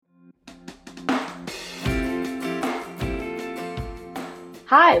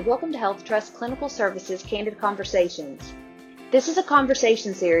Hi, welcome to Health Trust Clinical Services Candid Conversations. This is a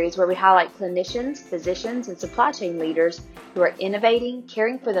conversation series where we highlight clinicians, physicians, and supply chain leaders who are innovating,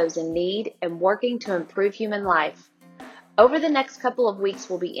 caring for those in need, and working to improve human life. Over the next couple of weeks,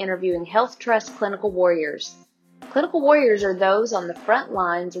 we'll be interviewing Health Trust clinical warriors. Clinical warriors are those on the front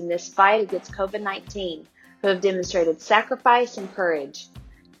lines in this fight against COVID-19 who have demonstrated sacrifice and courage.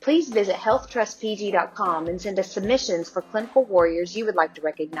 Please visit healthtrustpg.com and send us submissions for clinical warriors you would like to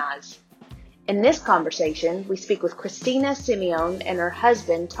recognize. In this conversation, we speak with Christina Simeone and her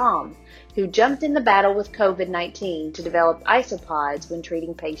husband, Tom, who jumped in the battle with COVID-19 to develop isopods when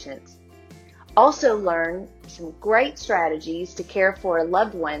treating patients. Also learn some great strategies to care for a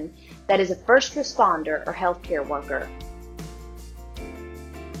loved one that is a first responder or healthcare worker.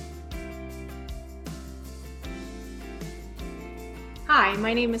 Hi,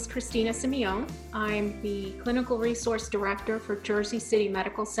 my name is Christina Simeone. I'm the Clinical Resource Director for Jersey City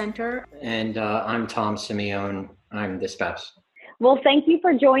Medical Center. And I'm Tom Simeone. I'm the spouse. Well, thank you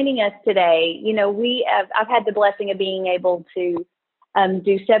for joining us today. I've had the blessing of being able to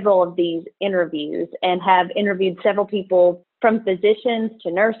do several of these interviews and have interviewed several people from physicians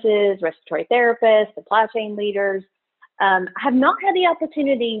to nurses, respiratory therapists, supply chain leaders. I have not had the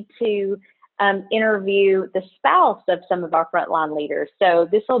opportunity to interview the spouse of some of our frontline leaders. So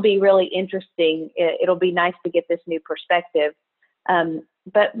this will be really interesting. It'll be nice to get this new perspective.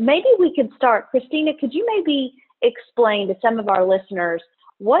 But maybe we could start. Christina, could you maybe explain to some of our listeners,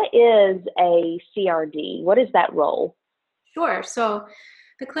 what is a CRD? What is that role? Sure. So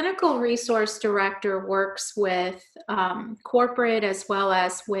the Clinical Resource Director works with corporate as well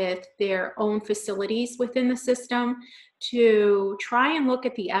as with their own facilities within the system to try and look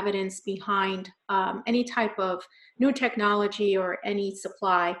at the evidence behind any type of new technology or any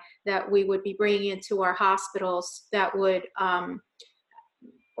supply that we would be bringing into our hospitals that would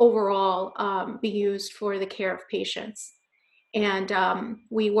overall be used for the care of patients. And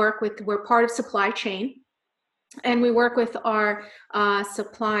we're part of supply chain. And we work with our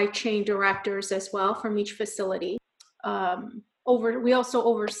supply chain directors as well from each facility. We also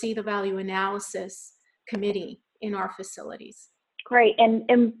oversee the value analysis committee in our facilities. Great.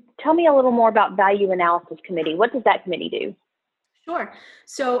 And tell me a little more about value analysis committee. What does that committee do? Sure.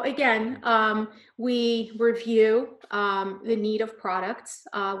 So again, we review the need of products.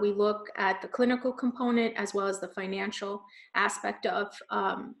 We look at the clinical component as well as the financial aspect of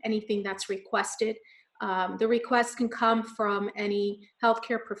anything that's requested. The request can come from any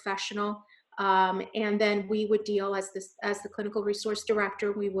healthcare professional, and then we would deal as the clinical resource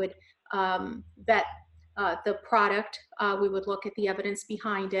director. We would vet the product. We would look at the evidence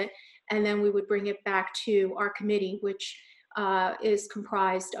behind it, and then we would bring it back to our committee, which is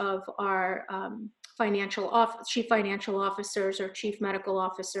comprised of our chief financial officers or chief medical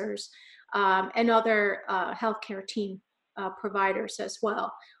officers, and other healthcare team providers as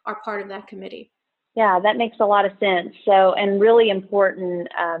well are part of that committee. Yeah, that makes a lot of sense. So, and really important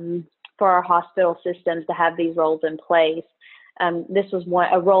for our hospital systems to have these roles in place. This was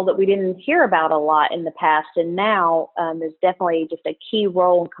a role that we didn't hear about a lot in the past, and now is definitely just a key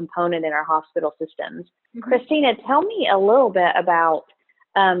role and component in our hospital systems. Mm-hmm. Christina, tell me a little bit about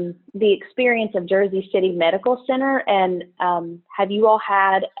the experience of Jersey City Medical Center, and have you all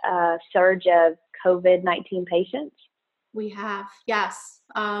had a surge of COVID-19 patients? We have, yes.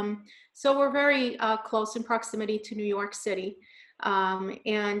 So we're very close in proximity to New York City,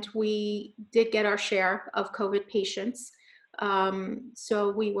 and we did get our share of COVID patients.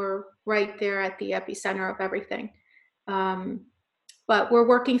 So we were right there at the epicenter of everything. But we're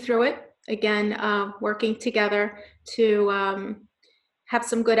working through it, again, working together to have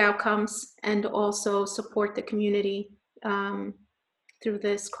some good outcomes and also support the community through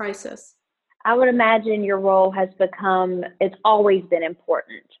this crisis. I would imagine your role it's always been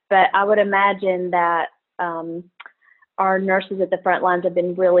important, but I would imagine that our nurses at the front lines have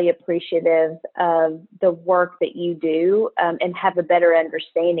been really appreciative of the work that you do and have a better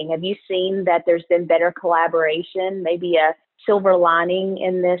understanding. Have you seen that there's been better collaboration, maybe a silver lining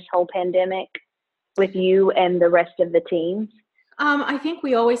in this whole pandemic with you and the rest of the teams? I think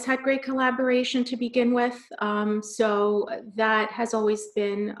we always had great collaboration to begin with. So that has always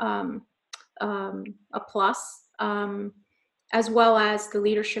been a plus, as well as the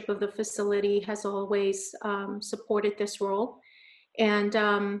leadership of the facility has always supported this role. And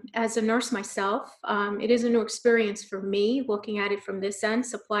as a nurse myself, it is a new experience for me looking at it from this end,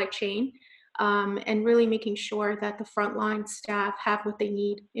 supply chain, and really making sure that the frontline staff have what they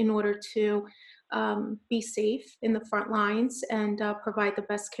need in order to be safe in the front lines and provide the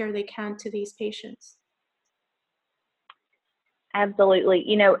best care they can to these patients. Absolutely.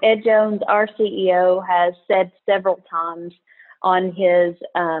 You know, Ed Jones, our CEO, has said several times on his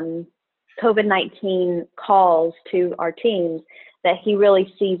COVID-19 calls to our teams that he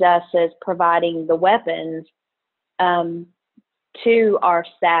really sees us as providing the weapons um, to our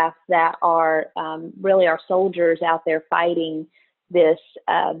staff that are really our soldiers out there fighting this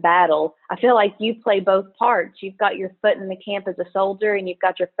battle. I feel like you play both parts. You've got your foot in the camp as a soldier, and you've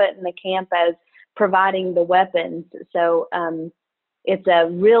got your foot in the camp as providing the weapons. So it's a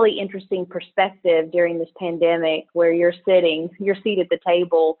really interesting perspective during this pandemic where you're seated at the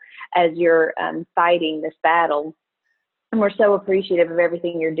table as you're fighting this battle. And we're so appreciative of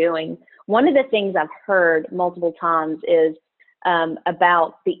everything you're doing. One of the things I've heard multiple times is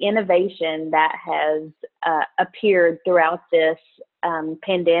about the innovation that has appeared throughout this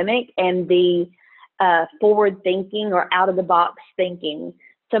pandemic and the forward thinking or out of the box thinking.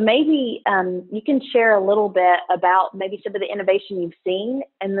 So maybe you can share a little bit about maybe some of the innovation you've seen,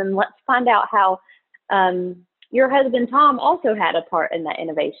 and then let's find out how your husband, Tom, also had a part in that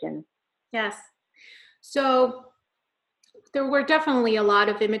innovation. Yes. So there were definitely a lot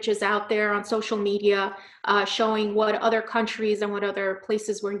of images out there on social media showing what other countries and what other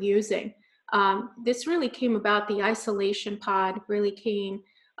places were using. This really came about, the isolation pod really came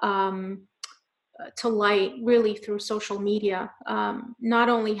to light really through social media. Not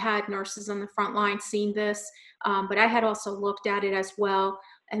only had nurses on the front line seen this, but I had also looked at it as well.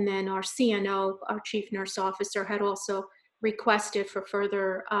 And then our CNO, our chief nurse officer, had also requested for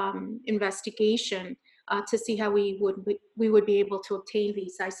further investigation to see how we would be able to obtain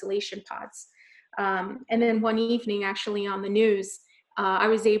these isolation pods. And then one evening, actually on the news, I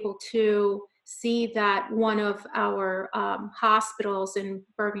was able to see that one of our hospitals in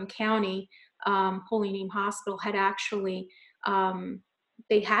Bergen County, Holy Name Hospital, had actually,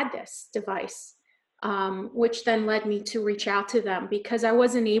 they had this device, which then led me to reach out to them because I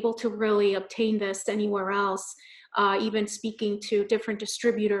wasn't able to really obtain this anywhere else. Even speaking to different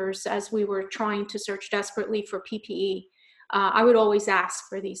distributors as we were trying to search desperately for PPE, I would always ask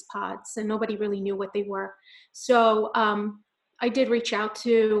for these pods and nobody really knew what they were. So I did reach out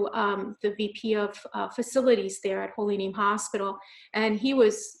to the VP of facilities there at Holy Name Hospital, and he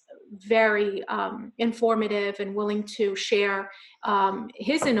was very informative and willing to share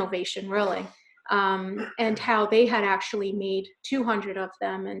his innovation, really, and how they had actually made 200 of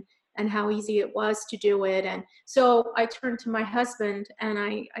them, and how easy it was to do it. And so I turned to my husband and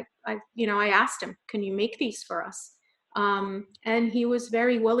I asked him, can you make these for us? And he was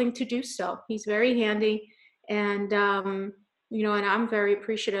very willing to do so. He's very handy. And, and I'm very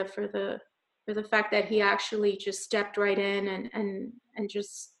appreciative for the fact that he actually just stepped right in and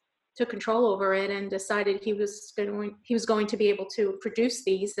just took control over it and decided he was going to be able to produce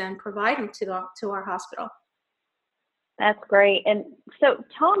these and provide them to our hospital. That's great. And so,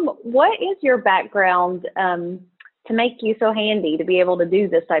 Tom, what is your background to make you so handy to be able to do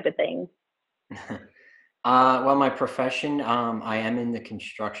this type of thing? Well, my profession, I am in the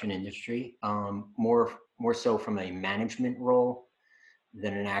construction industry, more so from a management role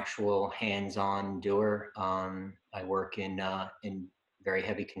than an actual hands-on doer. I work in very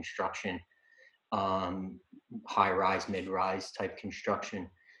heavy construction, high-rise, mid-rise type construction,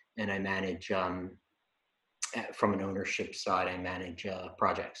 and I manage. From an ownership side, I manage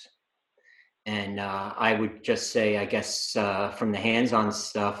projects. And I would just say, I guess, from the hands-on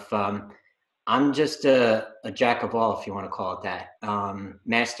stuff, I'm just a jack of all, if you want to call it that.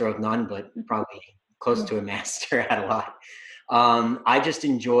 Master of none, but probably close to a master at a lot. I just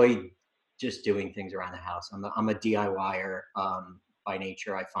enjoy just doing things around the house. I'm a DIYer by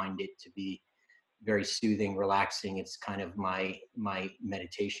nature. I find it to be very soothing, relaxing. It's kind of my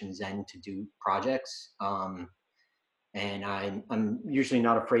meditation zen to do projects. And I'm usually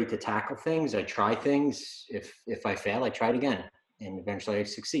not afraid to tackle things. I try things. If I fail, I try it again, and eventually I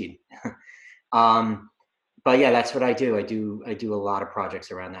succeed. But yeah, that's what I do. I do a lot of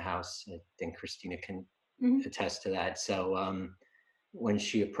projects around the house. I think Christina can attest to that. So when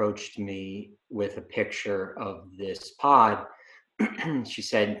she approached me with a picture of this pod, she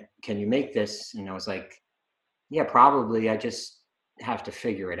said, "Can you make this?" And I was like, "Yeah, probably. I just have to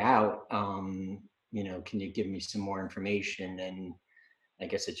figure it out. Can you give me some more information?" And I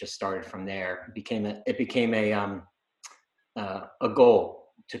guess it just started from there. It became a goal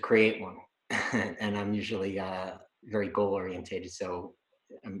to create one, and I'm usually very goal orientated. So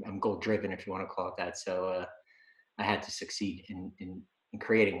I'm goal driven, if you want to call it that. So I had to succeed in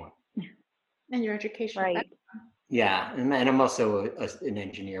creating one. And your education, right? Yeah, and I'm also an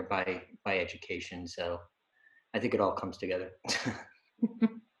engineer by education, so I think it all comes together.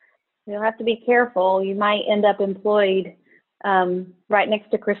 You'll have to be careful. You might end up employed right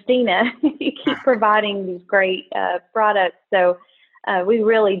next to Christina. You keep providing these great products. So we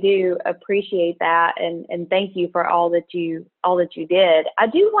really do appreciate that, and thank you for all that you did. I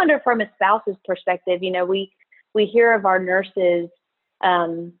do wonder from a spouse's perspective, you know, we hear of our nurses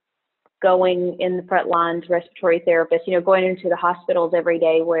going in the front lines, respiratory therapists, you know, going into the hospitals every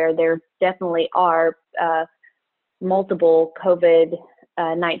day where there definitely are multiple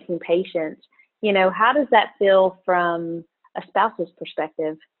COVID-19 patients. You know, how does that feel from a spouse's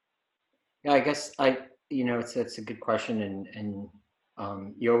perspective? Yeah, I guess it's a good question, and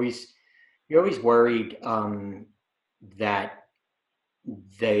you're always worried that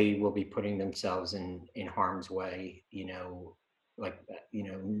they will be putting themselves in harm's way, you know, like, you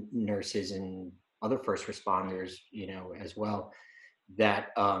know, nurses and other first responders, you know, as well, that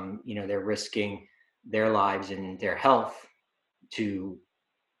you know, they're risking their lives and their health to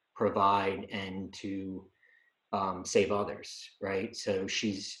provide and to save others, right? So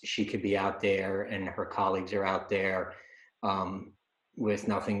she could be out there, and her colleagues are out there with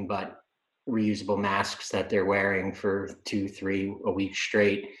nothing but reusable masks that they're wearing for 2-3 a week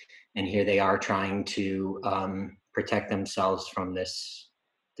straight, and here they are trying to protect themselves from this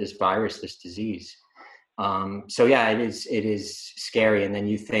virus, this disease. So yeah, it is scary, and then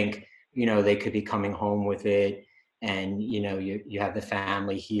you think, you know, they could be coming home with it, and you know, you have the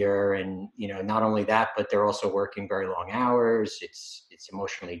family here, and you know, not only that, but they're also working very long hours. It's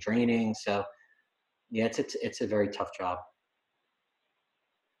emotionally draining. So yeah, it's a very tough job.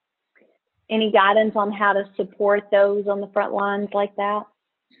 Any guidance on how to support those on the front lines like that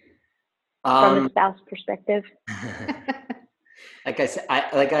from a spouse perspective? Like I said,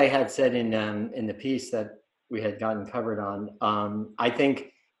 like I had said in the piece that we had gotten covered on, I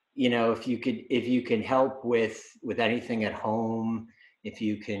think, you know, if you can help with anything at home, if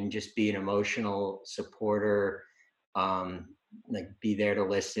you can just be an emotional supporter, like be there to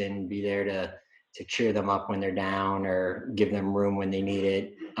listen, be there to cheer them up when they're down, or give them room when they need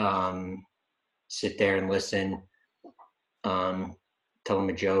it, sit there and listen, tell them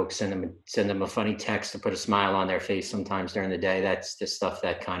a joke, send them a funny text to put a smile on their face sometimes during the day. That's the stuff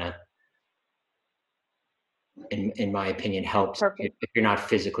that kind of, in my opinion, helps. Perfect. If you're not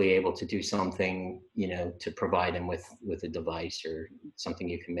physically able to do something, you know, to provide them with a device or something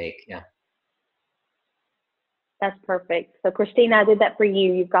you can make. Yeah. That's perfect. So Christina, I did that for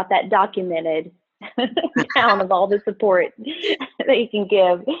you. You've got that documented down of all the support that you can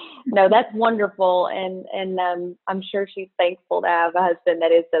give. No, that's wonderful. And I'm sure she's thankful to have a husband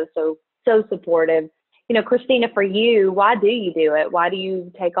that is so supportive. You know, Christina, for you, why do you do it? Why do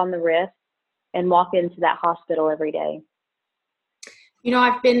you take on the risk and walk into that hospital every day? You know,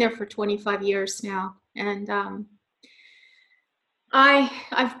 I've been there for 25 years now, and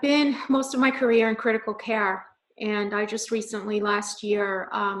I've been most of my career in critical care, and I just recently last year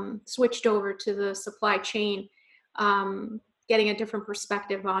switched over to the supply chain, getting a different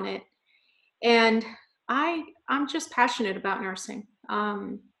perspective on it. And I'm just passionate about nursing.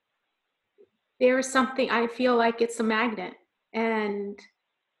 There is something, I feel like it's a magnet, and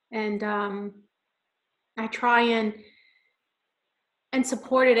I try and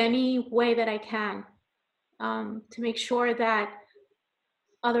support it any way that I can, to make sure that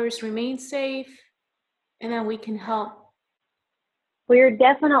others remain safe, and that we can help. Well, you're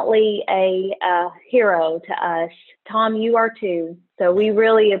definitely a hero to us. Tom, you are too. So we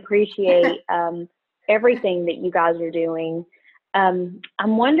really appreciate everything that you guys are doing. I'm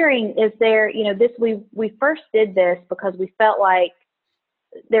wondering, is there, you know, we first did this because we felt like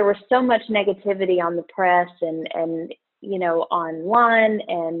there was so much negativity on the press and you know, online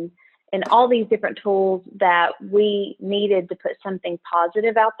and all these different tools, that we needed to put something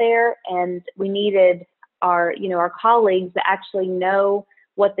positive out there, and we needed our colleagues that actually know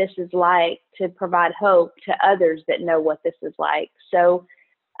what this is like to provide hope to others that know what this is like. So,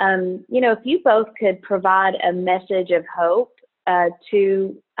 you know, if you both could provide a message of hope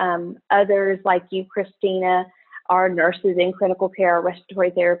to others like you, Christina, our nurses in critical care, our respiratory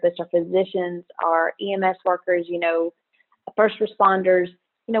therapists, our physicians, our EMS workers, you know, first responders,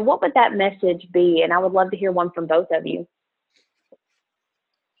 you know, what would that message be? And I would love to hear one from both of you.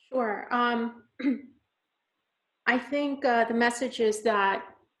 Sure. I think the message is that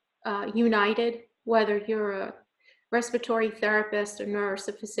united, whether you're a respiratory therapist, a nurse,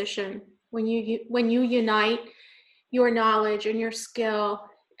 a physician, when you unite your knowledge and your skill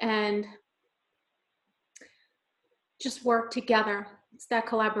and just work together, it's that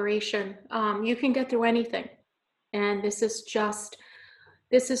collaboration. You can get through anything, and this is just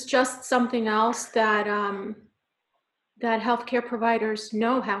something else that that healthcare providers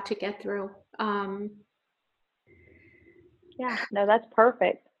know how to get through. Yeah, no, that's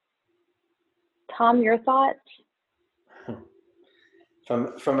perfect. Tom, your thoughts?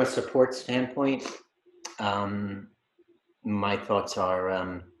 From a support standpoint, my thoughts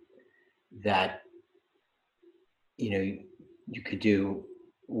are that you could do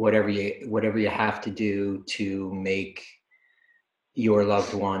whatever you have to do to make your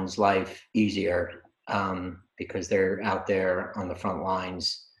loved one's life easier, because they're out there on the front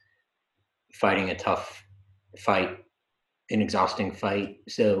lines fighting a tough fight, an exhausting fight.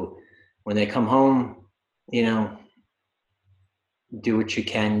 So when they come home, you know, do what you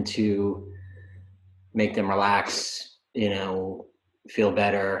can to make them relax, feel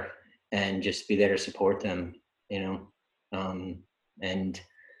better, and just be there to support them, you know.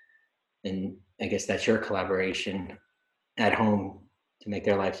 And I guess that's your collaboration at home to make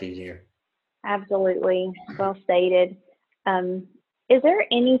their lives easier. Absolutely. Well stated. Is there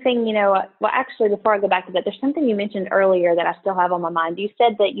anything, well, actually, before I go back to that, there's something you mentioned earlier that I still have on my mind. You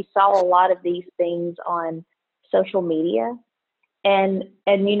said that you saw a lot of these things on social media. And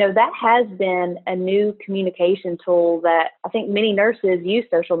that has been a new communication tool that I think many nurses use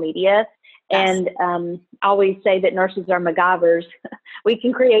social media. Yes. And I always say that nurses are MacGyvers. We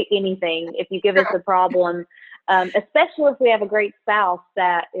can create anything if you give us a problem, especially if we have a great spouse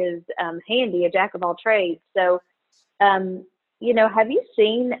that is handy, a jack of all trades. So, have you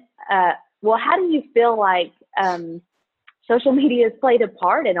seen, how do you feel like social media has played a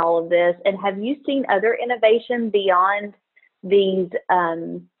part in all of this? And have you seen other innovation beyond these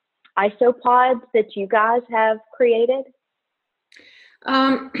isopods that you guys have created?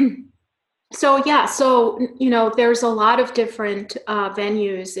 So there's a lot of different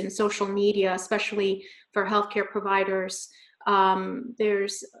venues in social media, especially for healthcare providers.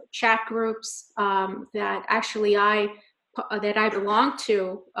 There's chat groups that actually I belong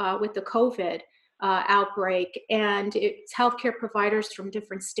to with the COVID outbreak, and it's healthcare providers from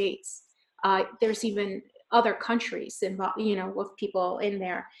different states. There's even other countries involved, with people in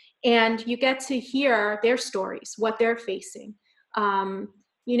there, and you get to hear their stories, what they're facing. And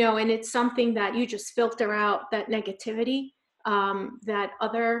it's something that you just filter out that negativity that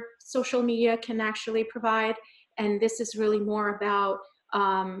other social media can actually provide. And this is really more about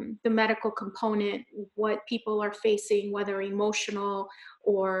the medical component, what people are facing, whether emotional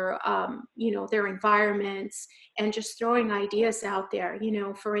or, their environments, and just throwing ideas out there.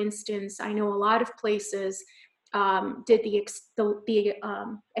 For instance, I know a lot of places did the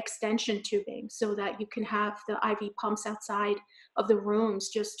extension tubing so that you can have the IV pumps outside of the rooms,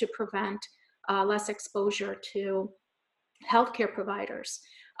 just to prevent less exposure to healthcare providers.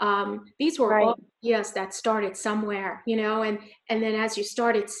 These were Right. all ideas that started somewhere, and then as you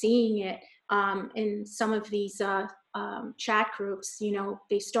started seeing it in some of these chat groups,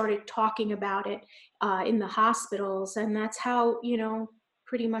 they started talking about it in the hospitals, and that's how,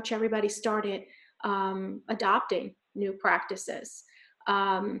 pretty much everybody started adopting new practices.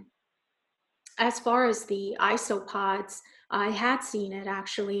 As far as the isopods, I had seen it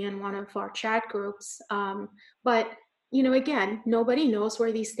actually in one of our chat groups, but again, nobody knows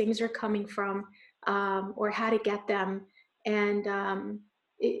where these things are coming from or how to get them. And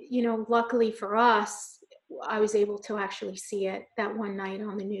luckily for us, I was able to actually see it that one night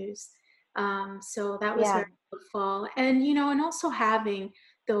on the news. So that was very helpful. And and also having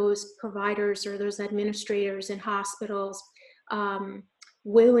those providers or those administrators in hospitals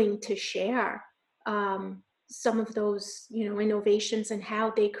willing to share some of those innovations and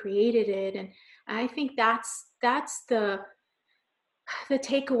how they created it. And I think that's the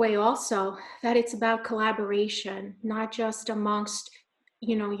takeaway also, that it's about collaboration, not just amongst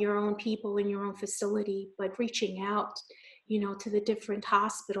your own people in your own facility, but reaching out to the different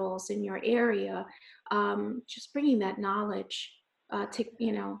hospitals in your area, just bringing that knowledge to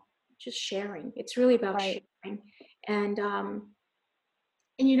just sharing. It's really about sharing. And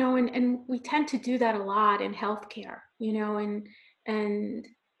and we tend to do that a lot in healthcare, and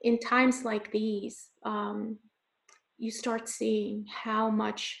in times like these, you start seeing how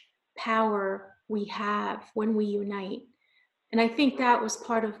much power we have when we unite. And I think that was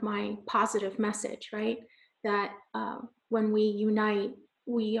part of my positive message, right? That when we unite,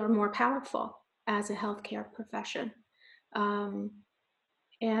 we are more powerful as a healthcare profession. I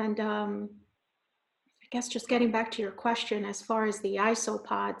guess just getting back to your question, as far as the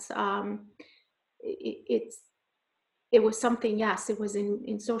isopods, it was something, yes, it was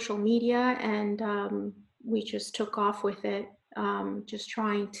in social media, and we just took off with it, just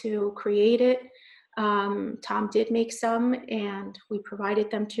trying to create it. Tom did make some, and we provided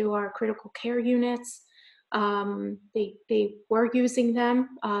them to our critical care units. They were using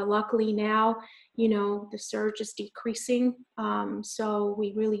them. Luckily now, the surge is decreasing. So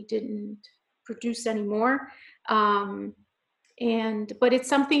we really didn't produce anymore. But it's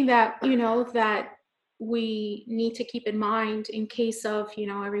something that, that we need to keep in mind in case of,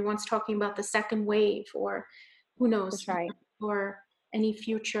 everyone's talking about the second wave, or who knows, That's right. or any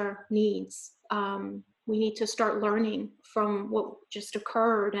future needs. We need to start learning from what just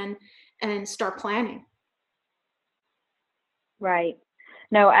occurred and start planning. Right.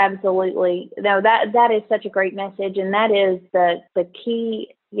 No, absolutely. No, that is such a great message. And that is the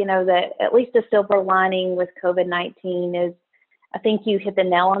key, that at least a silver lining with COVID-19 is, I think you hit the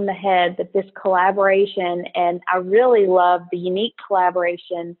nail on the head, that this collaboration, and I really love the unique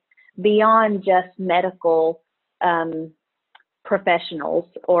collaboration beyond just medical professionals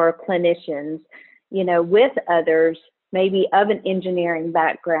or clinicians, with others, maybe of an engineering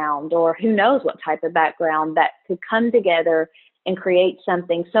background, or who knows what type of background, that could come together and create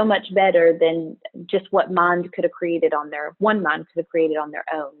something so much better than just what one mind could have created on their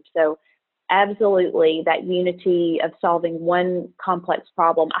own. So absolutely, that unity of solving one complex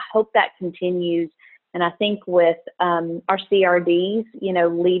problem, I hope that continues. And I think with our CRDs,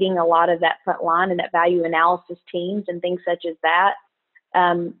 leading a lot of that front line and that value analysis teams and things such as that,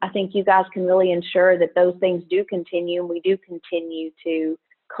 I think you guys can really ensure that those things do continue, and we do continue to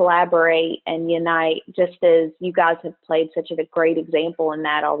collaborate and unite, just as you guys have played such a great example in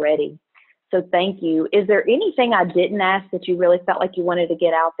that already. So thank you. Is there anything I didn't ask that you really felt like you wanted to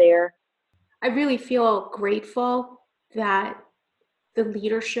get out there? I really feel grateful that the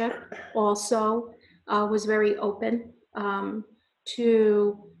leadership also was very open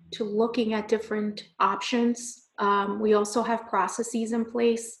to looking at different options. We also have processes in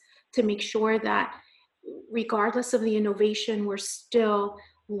place to make sure that regardless of the innovation, we're still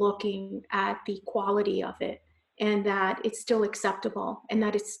looking at the quality of it, and that it's still acceptable, and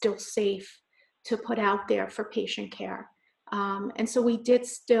that it's still safe to put out there for patient care. And so we did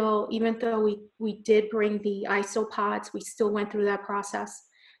still, even though we did bring the isopods, we still went through that process,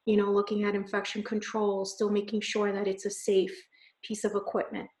 looking at infection control, still making sure that it's a safe piece of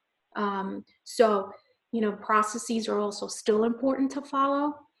equipment. So, processes are also still important to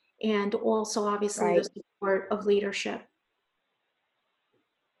follow, and also obviously Right. the support of leadership.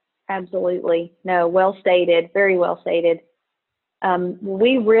 Absolutely. No, well stated. Very well stated.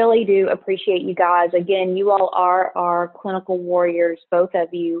 We really do appreciate you guys. Again, you all are our clinical warriors, both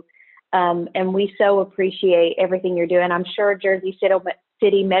of you. And we so appreciate everything you're doing. I'm sure Jersey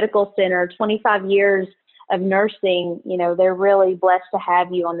City Medical Center, 25 years of nursing, they're really blessed to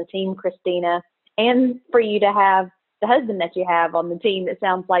have you on the team, Christina, and for you to have the husband that you have on the team, it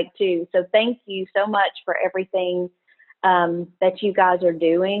sounds like, too. So thank you so much for everything that you guys are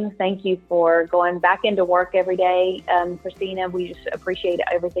doing. Thank you for going back into work every day, Christina. We just appreciate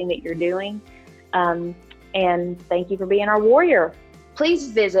everything that you're doing. And thank you for being our warrior.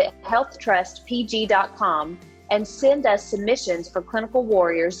 Please visit healthtrustpg.com and send us submissions for clinical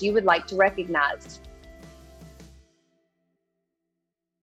warriors you would like to recognize.